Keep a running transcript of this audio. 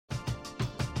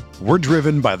We're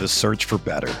driven by the search for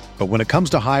better. But when it comes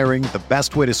to hiring, the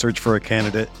best way to search for a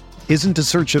candidate isn't to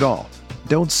search at all.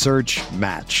 Don't search,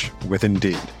 match with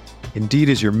Indeed. Indeed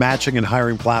is your matching and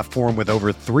hiring platform with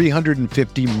over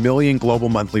 350 million global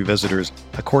monthly visitors,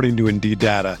 according to Indeed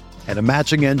data, and a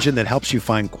matching engine that helps you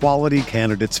find quality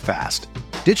candidates fast.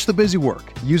 Ditch the busy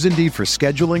work. Use Indeed for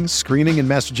scheduling, screening, and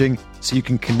messaging so you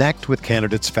can connect with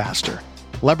candidates faster.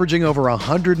 Leveraging over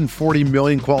 140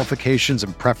 million qualifications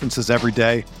and preferences every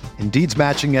day, Indeed's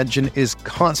matching engine is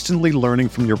constantly learning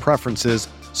from your preferences,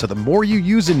 so the more you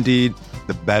use Indeed,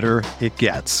 the better it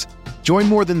gets. Join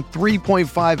more than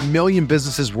 3.5 million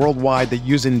businesses worldwide that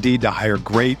use Indeed to hire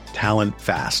great talent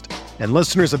fast. And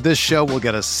listeners of this show will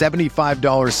get a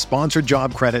 $75 sponsored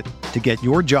job credit to get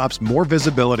your jobs more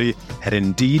visibility at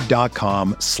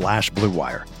Indeed.com/Blue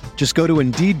Wire. Just go to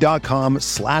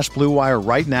Indeed.com/Blue Wire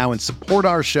right now and support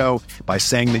our show by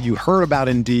saying that you heard about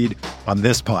Indeed on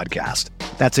this podcast.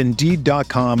 That's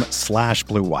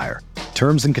Indeed.com/Blue Wire.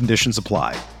 Terms and conditions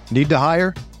apply. Need to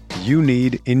hire? You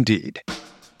need Indeed.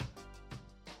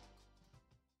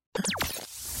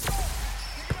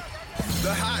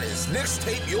 The hottest Knicks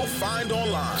tape you'll find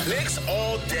online. Knicks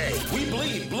all day. We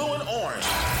bleed blue and orange.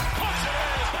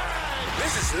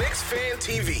 This is Knicks Fan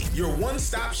TV, your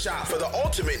one-stop shop for the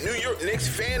ultimate New York Knicks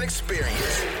fan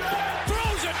experience.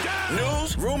 Throws it down.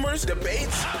 News, rumors,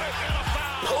 debates,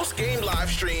 post-game live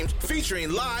streams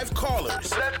featuring live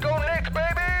callers. Let's go Knicks,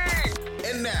 baby!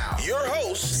 And now, your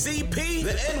host, CP,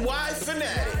 the NY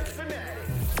Fanatic.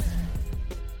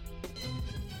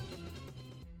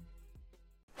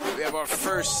 We have our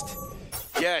first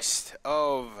guest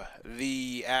of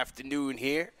the afternoon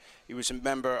here. He was a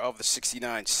member of the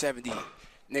 69-70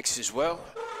 Knicks as well,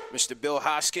 Mr. Bill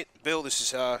Hoskett. Bill, this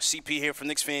is CP here from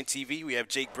Knicks Fan TV. We have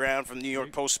Jake Brown from New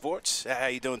York Post Sports. How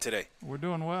you doing today? We're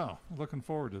doing well. Looking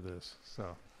forward to this.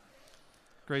 So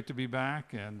great to be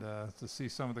back and to see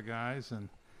some of the guys. And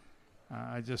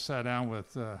I just sat down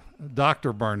with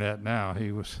Dr. Barnett now.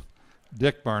 He was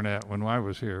Dick Barnett when I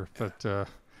was here, but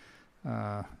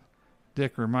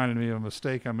Dick reminded me of a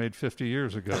mistake I made 50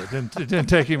 years ago. It didn't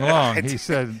take him long. He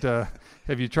said,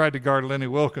 have you tried to guard Lenny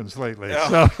Wilkins lately?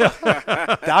 Oh. So,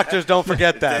 doctors don't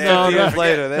forget that. No, years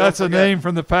later. That's a name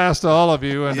from the past to all of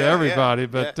you and to everybody.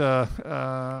 Yeah,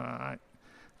 but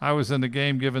I was in the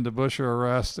game given to Busher a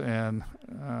rest, and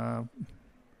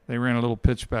they ran a little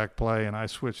pitchback play, and I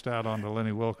switched out onto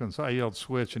Lenny Wilkins. I yelled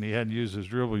switch, and he hadn't used his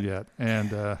dribble yet.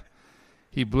 And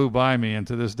he blew by me, and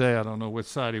to this day I don't know which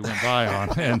side he went by on.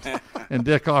 And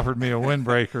Dick offered me a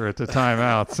windbreaker at the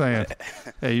timeout, saying,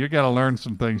 "Hey, you got to learn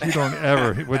some things. You don't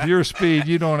ever, with your speed,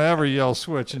 you don't ever yell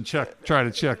switch and try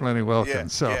to check Lenny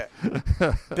Wilkins."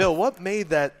 Bill, what made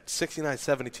that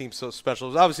 69-70 team so special?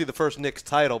 It was obviously the first Knicks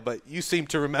title, but you seem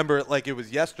to remember it like it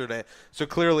was yesterday. So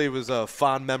clearly it was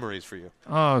fond memories for you.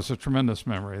 Oh, it's a tremendous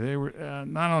memory. They were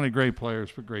not only great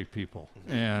players, but great people.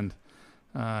 And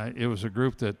it was a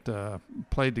group that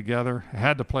played together,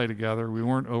 had to play together. We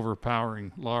weren't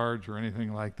overpowering large or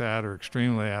anything like that or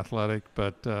extremely athletic,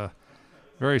 but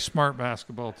very smart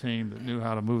basketball team that knew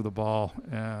how to move the ball.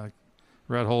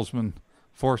 Red Holzman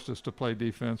forced us to play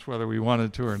defense whether we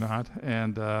wanted to or not.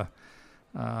 And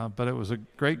but it was a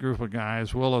great group of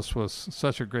guys. Willis was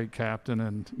such a great captain,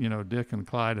 and, Dick and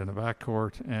Clyde in the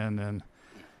backcourt. And then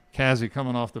Kazzy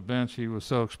coming off the bench, he was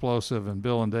so explosive, and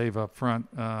Bill and Dave up front.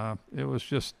 It was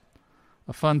just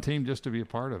a fun team just to be a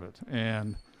part of it.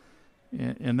 And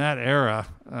in that era,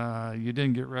 you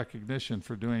didn't get recognition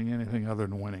for doing anything other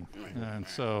than winning. And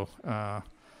so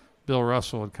Bill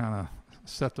Russell had kind of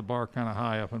set the bar kind of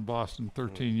high up in Boston,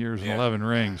 13 years and 11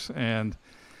 rings. And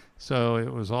so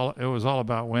it was all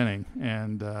about winning.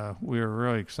 And we were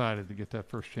really excited to get that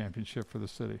first championship for the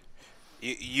city.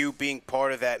 You being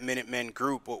part of that Minutemen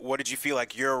group, what did you feel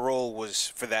like your role was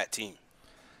for that team?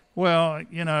 Well,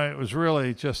 it was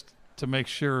really just to make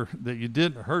sure that you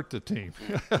didn't hurt the team,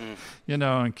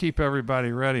 and keep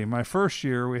everybody ready. My first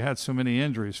year, we had so many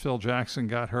injuries. Phil Jackson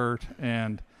got hurt,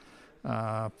 and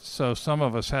so some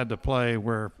of us had to play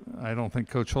where I don't think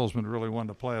Coach Holzman really wanted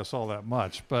to play us all that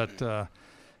much. But and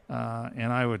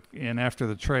after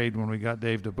the trade, when we got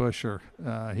Dave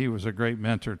DeBuscher, he was a great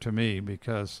mentor to me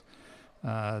because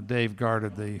Dave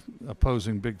guarded the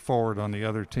opposing big forward on the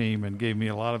other team and gave me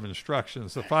a lot of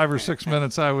instructions. The 5 or 6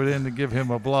 minutes I would in to give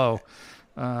him a blow,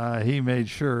 he made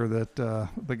sure that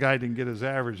the guy didn't get his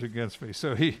average against me.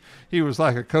 So he was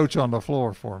like a coach on the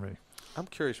floor for me. I'm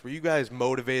curious, were you guys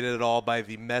motivated at all by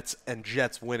the Mets and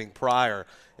Jets winning prior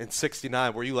in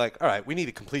 '69? Were you like, all right, we need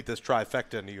to complete this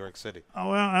trifecta in New York City?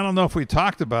 Oh, well, I don't know if we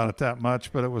talked about it that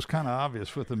much, but it was kind of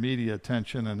obvious with the media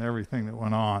attention and everything that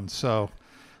went on. So,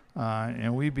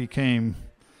 and we became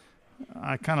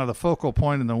kind of the focal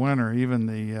point in the winter. Even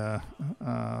the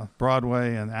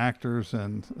Broadway and actors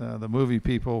and the movie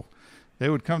people, they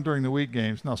would come during the week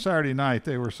games. Now Saturday night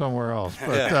they were somewhere else,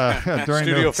 but during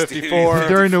Studio 54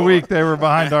 during the week they were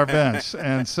behind our bench,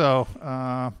 and so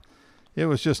it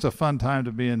was just a fun time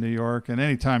to be in New York. And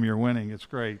anytime you're winning, it's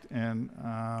great. And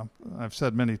I've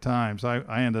said many times,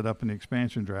 I ended up in the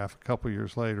expansion draft a couple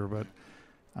years later, but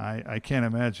I can't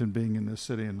imagine being in this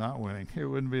city and not winning. It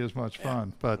wouldn't be as much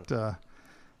fun. But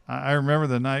I remember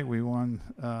the night we won.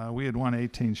 We had won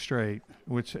 18 straight,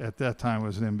 which at that time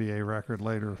was an NBA record,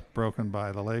 later broken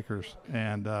by the Lakers.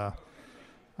 And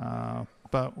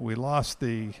but we lost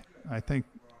I think,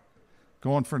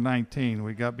 going for 19,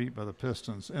 we got beat by the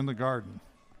Pistons in the Garden.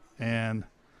 And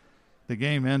the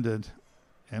game ended,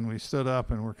 and we stood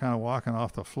up and we're kind of walking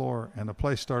off the floor, and the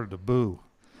place started to boo.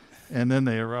 And then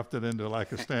they erupted into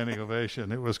like a standing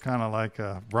ovation. It was kind of like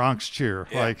a Bronx cheer,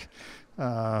 like,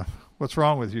 what's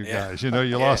wrong with you guys? You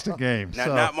lost a game.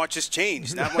 Not much has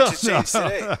changed. Not much has changed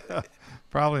today.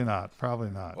 Probably not.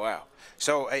 Wow.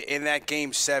 So in that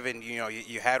Game 7,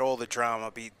 you had all the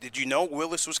drama. Did you know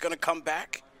Willis was going to come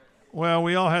back? Well,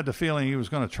 we all had the feeling he was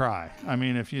going to try. I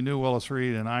mean, if you knew Willis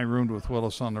Reed, and I roomed with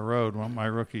Willis on the road my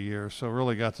rookie year, so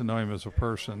really got to know him as a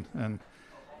person. And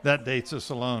that dates us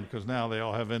alone because now they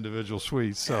all have individual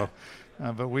suites. So,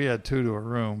 but we had 2 to a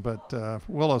room. But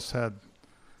Willis had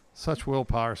such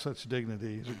willpower, such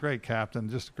dignity. He's a great captain,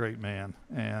 just a great man.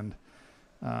 And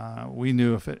we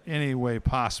knew if in any way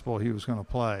possible he was going to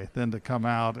play, then to come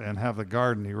out and have the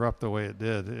Garden erupt the way it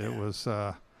did, it was,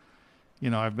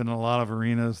 I've been in a lot of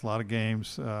arenas, a lot of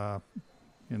games.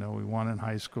 We won in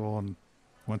high school and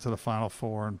went to the Final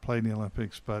Four and played in the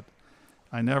Olympics, but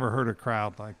I never heard a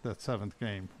crowd like that 7th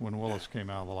game when Willis came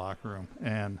out of the locker room.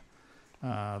 And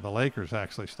the Lakers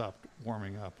actually stopped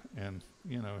warming up. And,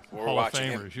 Hall of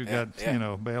Famers, you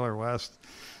got, Baylor West,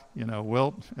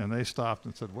 Wilt, and they stopped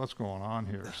and said, what's going on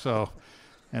here? So,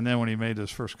 and then when he made his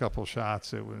first couple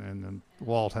shots, and then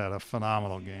Walt had a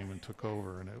phenomenal game and took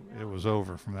over, and it was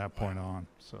over from that point on.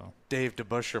 So Dave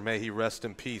DeBusschere, may he rest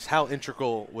in peace. How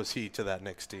integral was he to that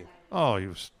Knicks team? Oh, he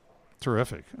was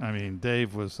terrific. I mean,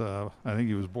 Dave was, I think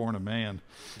he was born a man.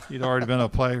 He'd already been a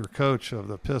player coach of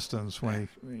the Pistons when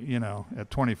he,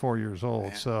 at 24 years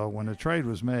old. So when the trade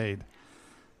was made,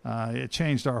 it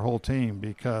changed our whole team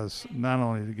because not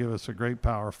only to give us a great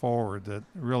power forward that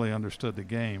really understood the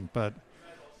game, but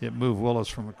it moved Willis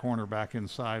from the corner back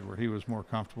inside where he was more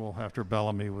comfortable after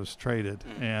Bellamy was traded.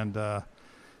 And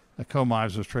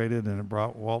Comives was traded, and it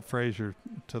brought Walt Frazier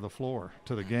to the floor,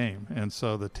 to the game. And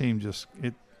so the team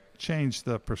it changed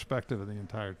the perspective of the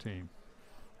entire team.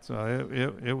 So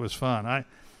it was fun.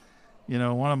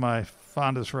 One of my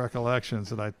fondest recollections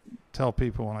that I tell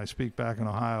people when I speak back in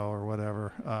Ohio or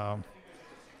whatever,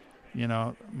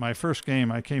 my first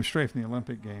game, I came straight from the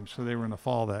Olympic Games, so they were in the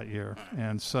fall that year.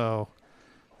 And so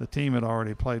the team had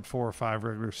already played 4 or 5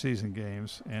 regular season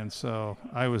games. And so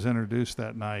I was introduced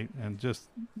that night, and just,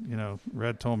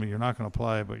 Red told me, you're not going to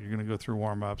play, but you're going to go through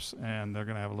warm-ups, and they're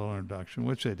going to have a little introduction,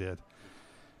 which they did.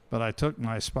 But I took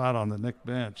my spot on the Knick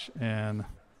bench, and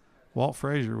Walt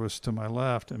Frazier was to my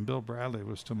left and Bill Bradley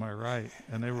was to my right,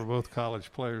 and they were both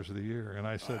college players of the year. And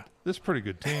I said, this is a pretty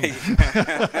good team.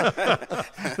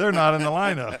 They're not in the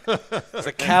lineup. It's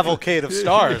a cavalcade of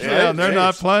stars, right? Yeah, and they're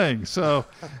not playing. So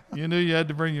you knew you had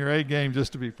to bring your A game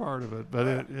just to be part of it. But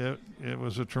it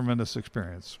was a tremendous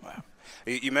experience. Wow.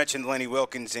 You mentioned Lenny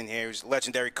Wilkens in here. He was a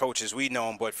legendary coach as we know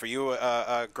him, but for you,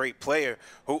 a great player.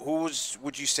 Who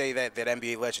would you say that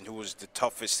NBA legend who was the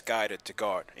toughest guy to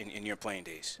guard in your playing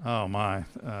days? Oh, my.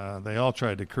 They all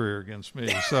tried to career against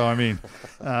me. So, I mean,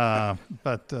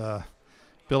 but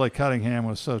Billy Cunningham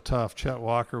was so tough. Chet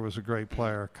Walker was a great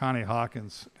player. Connie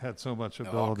Hawkins had so much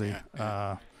ability.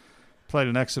 Played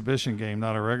an exhibition game,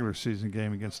 not a regular season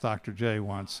game, against Dr. J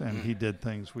once, and he did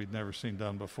things we'd never seen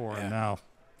done before, and now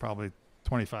probably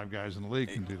 25 guys in the league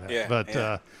can do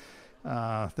that.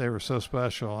 They were so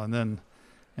special. And then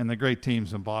the great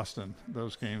teams in Boston,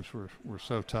 those games were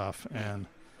so tough. And,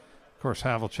 of course,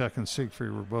 Havlicek and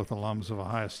Siegfried were both alums of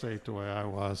Ohio State the way I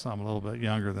was. I'm a little bit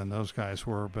younger than those guys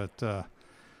were, but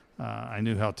I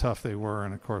knew how tough they were.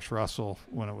 And, of course, Russell,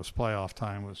 when it was playoff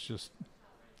time, was just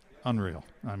unreal.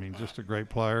 I mean, just a great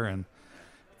player. And,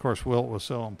 of course, Wilt was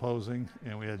so imposing.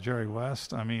 And we had Jerry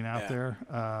West, out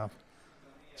there.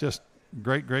 Just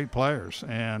great players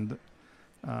and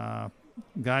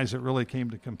guys that really came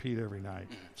to compete every night.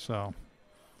 So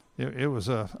it was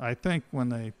I think when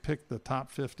they picked the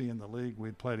top 50 in the league,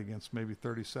 we'd played against maybe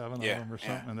 37 of them or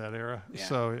something in that era. Yeah.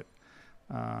 So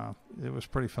it was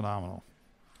pretty phenomenal.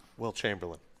 Wilt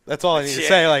Chamberlain. That's all I need to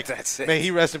say. Like, that's it. may he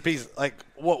rest in peace. Like,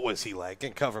 what was he like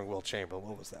in covering Wilt Chamberlain?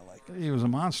 What was that like? He was a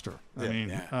monster. I mean,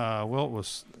 Wilt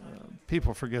was.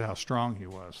 People forget how strong he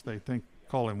was. They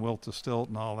call him Wilt to Stilt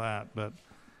and all that, but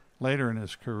later in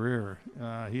his career,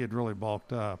 he had really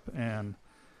bulked up. And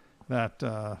that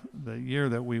the year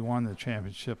that we won the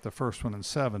championship, the first one in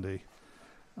 '70,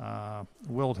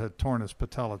 Wilt had torn his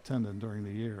patella tendon during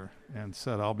the year and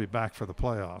said, "I'll be back for the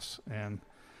playoffs." And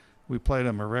we played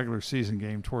him a regular season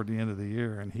game toward the end of the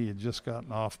year, and he had just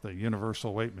gotten off the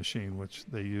universal weight machine, which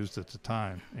they used at the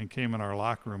time, and came in our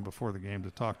locker room before the game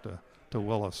to talk to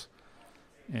Willis.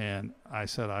 And I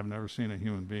said, I've never seen a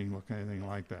human being look anything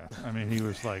like that. I mean, he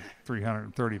was like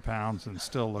 330 pounds and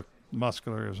still looked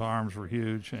muscular. His arms were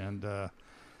huge, and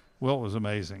Wilt was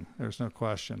amazing. There's no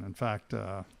question. In fact,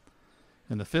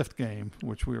 in the fifth game,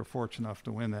 which we were fortunate enough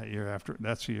to win that year,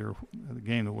 that's the year, the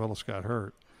game that Willis got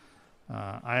hurt,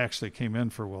 I actually came in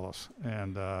for Willis,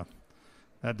 and that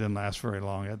didn't last very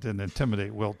long. It didn't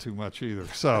intimidate Wilt too much either.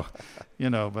 So,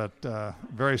 but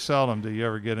very seldom do you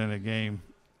ever get in a game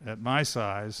at my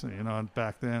size, and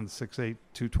back then, 6'8",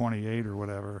 228 or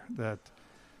whatever, that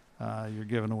you're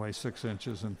giving away 6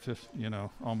 inches and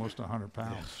almost 100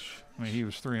 pounds. Yeah. I mean, he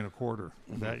was 3 1/4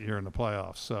 that year in the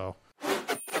playoffs. So.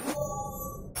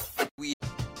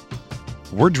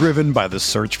 We're driven by the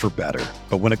search for better.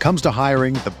 But when it comes to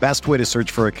hiring, the best way to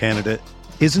search for a candidate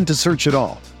isn't to search at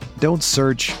all. Don't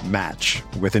search, match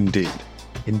with Indeed.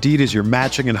 Indeed is your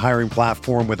matching and hiring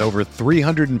platform with over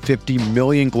 350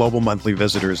 million global monthly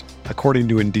visitors, according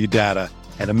to Indeed data,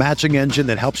 and a matching engine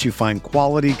that helps you find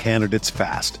quality candidates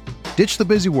fast. Ditch the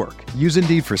busy work. Use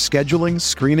Indeed for scheduling,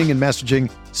 screening, and messaging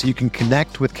so you can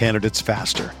connect with candidates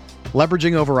faster.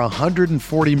 Leveraging over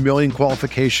 140 million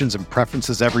qualifications and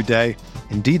preferences every day,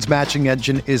 Indeed's matching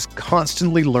engine is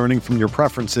constantly learning from your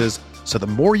preferences, so the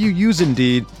more you use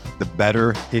Indeed, the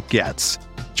better it gets.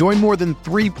 Join more than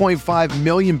 3.5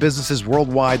 million businesses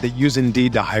worldwide that use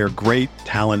Indeed to hire great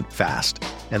talent fast.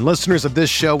 And listeners of this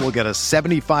show will get a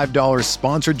 $75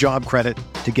 sponsored job credit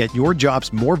to get your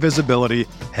jobs more visibility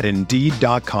at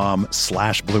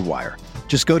Indeed.com/Blue Wire.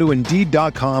 Just go to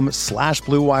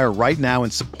Indeed.com/Blue Wire right now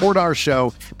and support our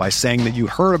show by saying that you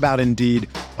heard about Indeed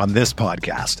on this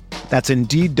podcast. That's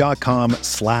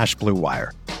Indeed.com/Blue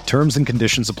Wire. Terms and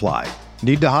conditions apply.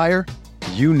 Need to hire?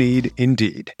 You need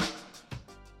Indeed.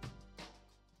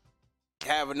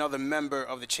 Have another member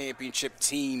of the championship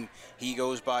team. He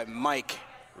goes by Mike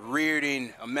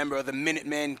Reardon, a member of the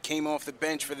Minutemen, came off the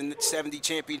bench for the 70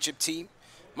 championship team.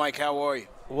 Mike, how are you?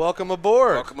 Welcome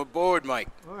aboard. Welcome aboard, Mike.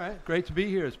 All right, great to be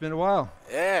here. It's been a while.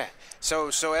 Yeah. So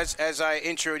as I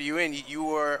introed you in, you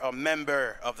were a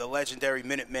member of the legendary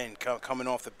Minutemen coming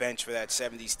off the bench for that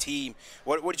 70s team.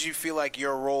 What did you feel like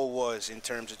your role was in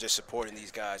terms of just supporting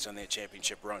these guys on their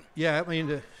championship run? Yeah, I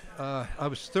mean, I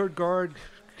was third guard,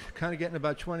 kind of getting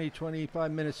about 20,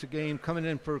 25 minutes a game, coming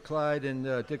in for Clyde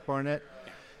and Dick Barnett.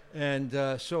 And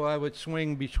so I would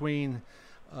swing between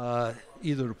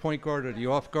either the point guard or the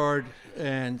off guard,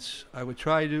 and I would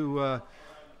try to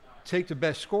take the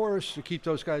best scores to keep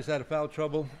those guys out of foul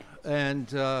trouble.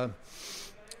 And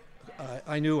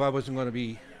I knew I wasn't going to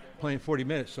be playing 40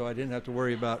 minutes, so I didn't have to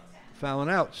worry about fouling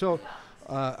out. So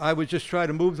I would just try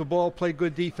to move the ball, play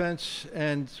good defense,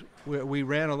 and we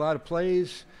ran a lot of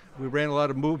plays. We ran a lot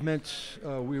of movements.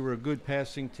 We were a good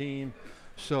passing team.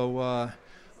 So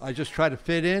I just tried to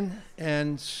fit in,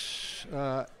 and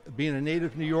being a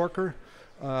native New Yorker,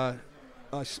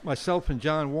 myself and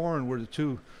John Warren were the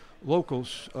two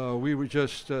locals. We were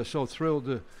just so thrilled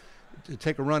to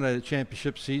take a run at a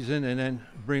championship season and then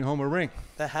bring home a ring.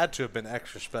 That had to have been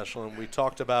extra special, and we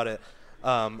talked about it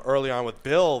early on with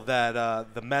Bill,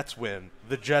 that the Mets win,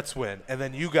 the Jets win, and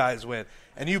then you guys win.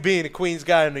 And you being a Queens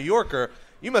guy and New Yorker,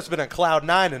 you must have been on cloud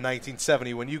 9 in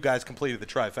 1970 when you guys completed the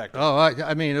trifecta. Oh,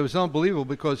 I mean, it was unbelievable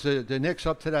because the Knicks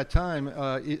up to that time,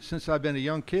 since I've been a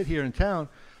young kid here in town,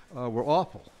 were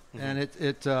awful.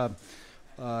 Mm-hmm.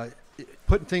 And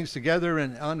putting things together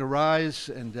and on the rise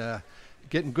and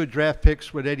getting good draft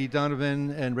picks with Eddie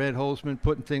Donovan and Red Holzman,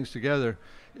 putting things together,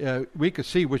 we could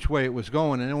see which way it was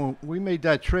going. And then when we made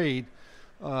that trade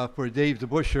for Dave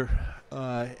DeBusschere,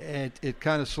 it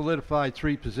kind of solidified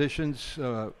three positions.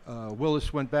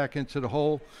 Willis went back into the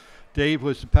hole. Dave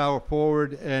was the power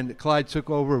forward, and Clyde took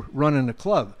over running the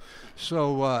club.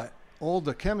 So all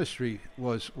the chemistry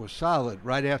was solid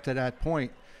right after that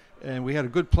point. And we had a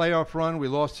good playoff run. We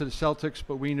lost to the Celtics,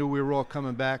 but we knew we were all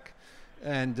coming back.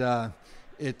 And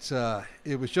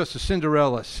it was just a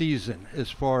Cinderella season as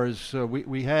far as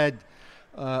we had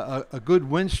a good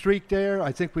win streak there.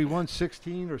 I think we won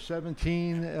 16 or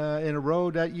 17 in a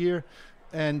row that year.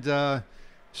 And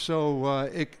So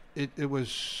it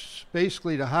was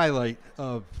basically the highlight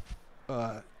of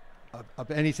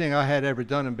anything I had ever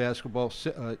done in basketball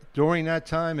during that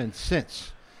time and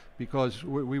since, because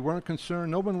we weren't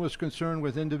concerned. No one was concerned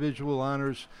with individual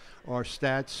honors or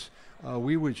stats.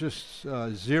 We were just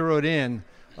zeroed in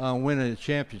on winning a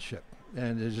championship,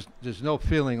 and there's no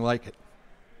feeling like it.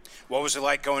 What was it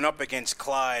like going up against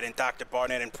Clyde and Dr.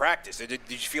 Barnett in practice? Did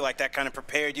you feel like that kind of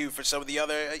prepared you for some of the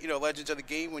other legends of the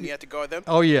game when you had to guard them?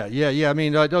 Oh yeah. I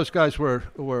mean, those guys were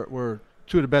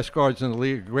two of the best guards in the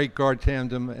league, great guard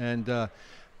tandem, and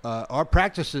our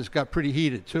practices got pretty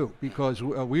heated too, because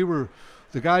we were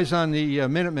the guys on the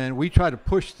Minutemen. We tried to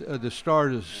push the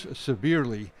starters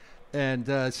severely,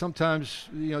 and sometimes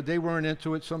they weren't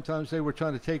into it. Sometimes they were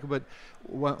trying to take it, but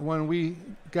when we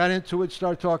got into it,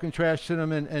 started talking trash to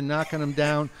them and knocking them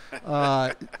down,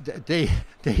 they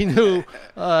knew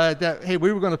that, hey,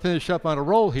 we were going to finish up on a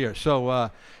roll here. So I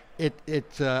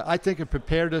think it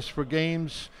prepared us for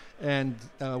games, and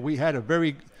we had a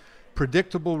very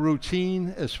predictable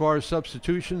routine as far as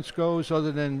substitutions goes,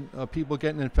 other than people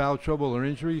getting in foul trouble or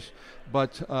injuries.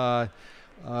 But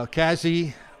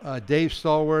Kazzy, Dave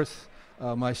Stallworth,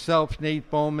 myself, Nate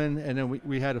Bowman, and then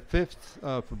we had a fifth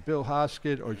for Bill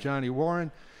Hoskett or Johnny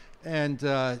Warren, and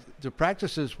the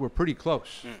practices were pretty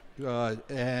close,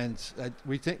 and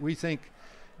we think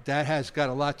that has got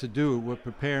a lot to do with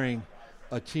preparing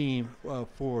a team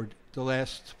for the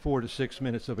last 4 to 6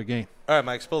 minutes of a game. All right,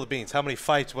 Mike, spill the beans. How many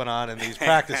fights went on in these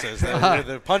practices?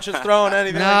 the punches thrown,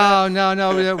 anything no, like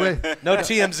that? No. No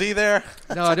TMZ there?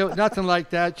 No, nothing like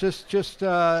that. Just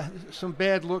some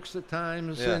bad looks at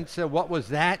times, and said, what was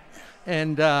that?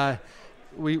 And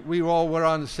we all were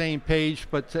on the same page,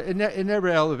 but it never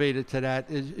elevated to that.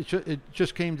 It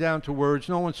just came down to words.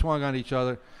 No one swung on each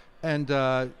other. And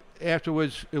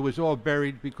afterwards, it was all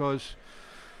buried because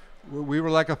we were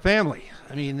like a family.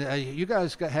 I mean, you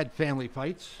guys had family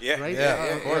fights, right? Yeah,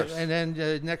 of course. And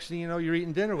then next thing you know, you're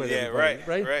eating dinner with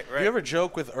everybody, right? You ever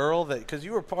joke with Earl that because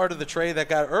you were part of the trade that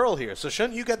got Earl here, so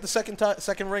shouldn't you get the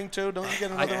second ring too? Don't you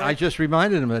get another ring? I just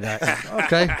reminded him of that.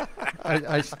 Okay.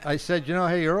 I said,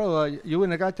 hey, Earl, you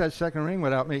wouldn't have got that second ring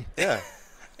without me. Yeah.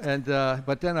 And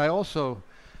but then I also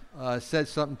said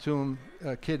something to him,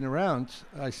 kidding around.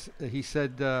 He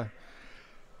said,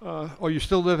 are you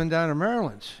still living down in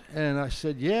Maryland? And I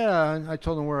said, yeah. And I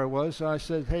told him where I was. I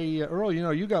said, hey, Earl,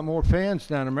 you got more fans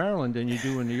down in Maryland than you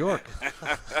do in New York.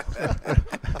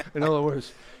 In other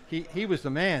words, he was the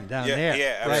man down there.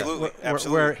 Yeah, right?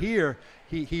 absolutely. Where here,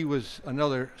 he was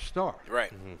another star.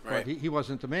 Right, Mm-hmm. right. He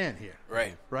wasn't the man here.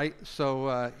 Right.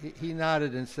 So he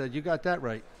nodded and said, you got that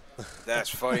right. That's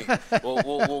funny.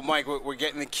 well, Mike, we're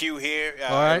getting the cue here.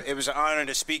 All right. It was an honor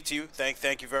to speak to you.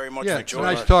 Thank you very much for joining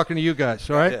us. Nice talking to you guys.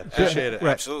 All right. Yeah, appreciate it.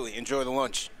 Right. Absolutely. Enjoy the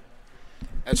lunch.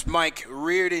 That's Mike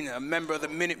Reardon, a member of the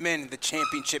Minutemen, the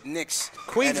championship Knicks.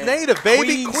 Queens native,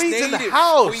 baby. Queens in the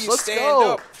house. Queens, Let's stand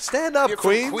go. Up. Stand up, You're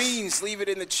Queens. From Queens, leave it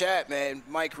in the chat, man.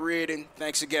 Mike Reardon.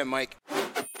 Thanks again, Mike.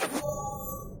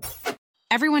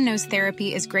 Everyone knows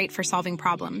therapy is great for solving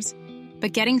problems,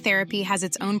 but getting therapy has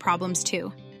its own problems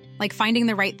too, like finding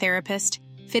the right therapist,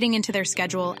 fitting into their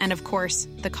schedule, and of course,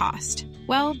 the cost.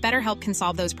 Well, BetterHelp can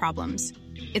solve those problems.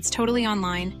 It's totally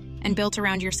online and built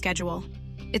around your schedule.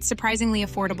 It's surprisingly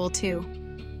affordable too.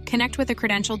 Connect with a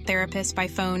credentialed therapist by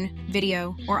phone,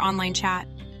 video, or online chat,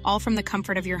 all from the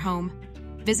comfort of your home.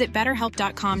 Visit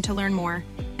BetterHelp.com to learn more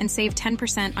and save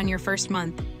 10% on your first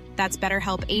month. That's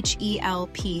BetterHelp,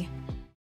 H-E-L-P.